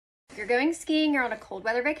you're going skiing, you're on a cold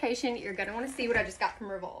weather vacation, you're gonna wanna see what I just got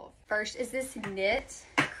from Revolve. First is this knit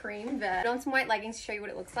cream vest. Put on some white leggings to show you what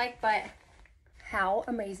it looks like, but how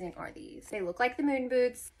amazing are these? They look like the moon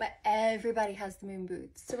boots, but everybody has the moon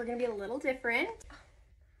boots. So we're gonna be a little different.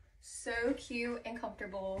 So cute and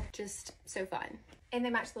comfortable, just so fun. And they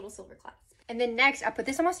match the little silver clasp. And then next, I put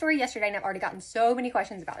this on my story yesterday and I've already gotten so many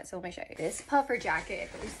questions about it, so let me show you. This puffer jacket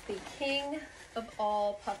is the king of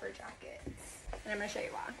all puffer jackets. And I'm gonna show you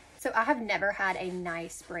why. So I have never had a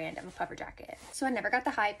nice brand of a puffer jacket. So I never got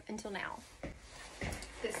the hype until now.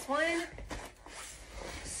 This one,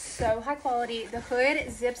 so high quality. The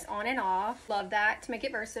hood zips on and off. Love that to make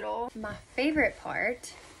it versatile. My favorite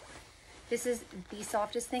part, this is the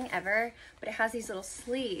softest thing ever, but it has these little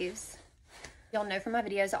sleeves. Y'all know from my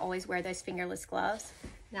videos, I always wear those fingerless gloves.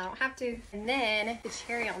 Now I don't have to. And then the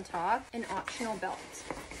cherry on top, an optional belt.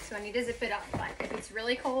 So I need to zip it up, but if it's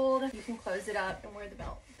really cold, you can close it up and wear the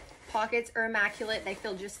belt. Pockets are immaculate. They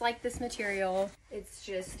feel just like this material. It's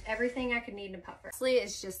just everything I could need in a puffer. Honestly,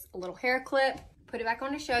 it's just a little hair clip. Put it back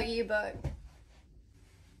on to show you, but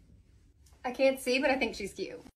I can't see, but I think she's cute.